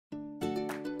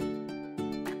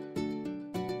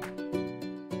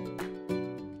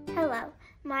Hello,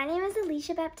 my name is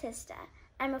Alisha Baptista.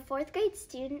 I'm a 4th grade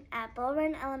student at Bull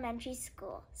Run Elementary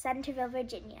School, Centerville,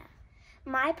 Virginia.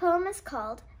 My poem is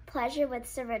called Pleasure with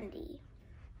Serenity.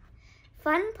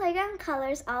 Fun playground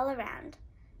colors all around.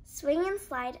 Swing and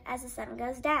slide as the sun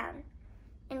goes down.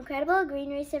 Incredible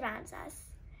greenery surrounds us.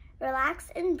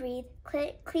 Relax and breathe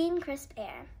clean, crisp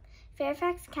air.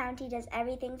 Fairfax County does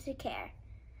everything to care.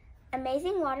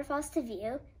 Amazing waterfalls to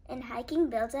view, and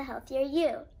hiking builds a healthier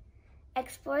you.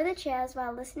 Explore the trails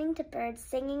while listening to birds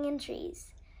singing in trees.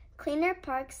 Cleaner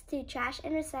parks through trash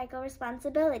and recycle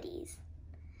responsibilities.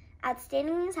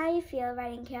 Outstanding is how you feel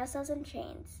riding carousels and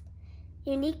trains.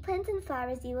 Unique plants and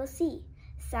flowers you will see,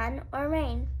 sun or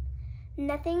rain.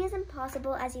 Nothing is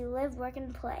impossible as you live, work,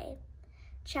 and play.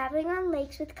 Traveling on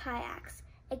lakes with kayaks,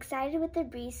 excited with the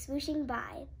breeze swooshing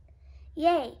by.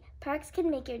 Yay, parks can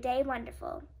make your day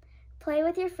wonderful. Play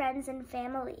with your friends and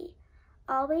family.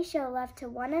 Always show love to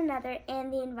one another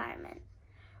and the environment.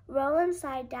 Roll and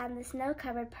slide down the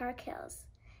snow-covered park hills.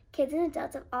 Kids and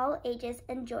adults of all ages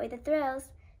enjoy the thrills.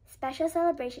 Special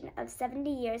celebration of 70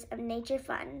 years of nature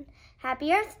fun.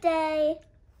 Happy Earth Day!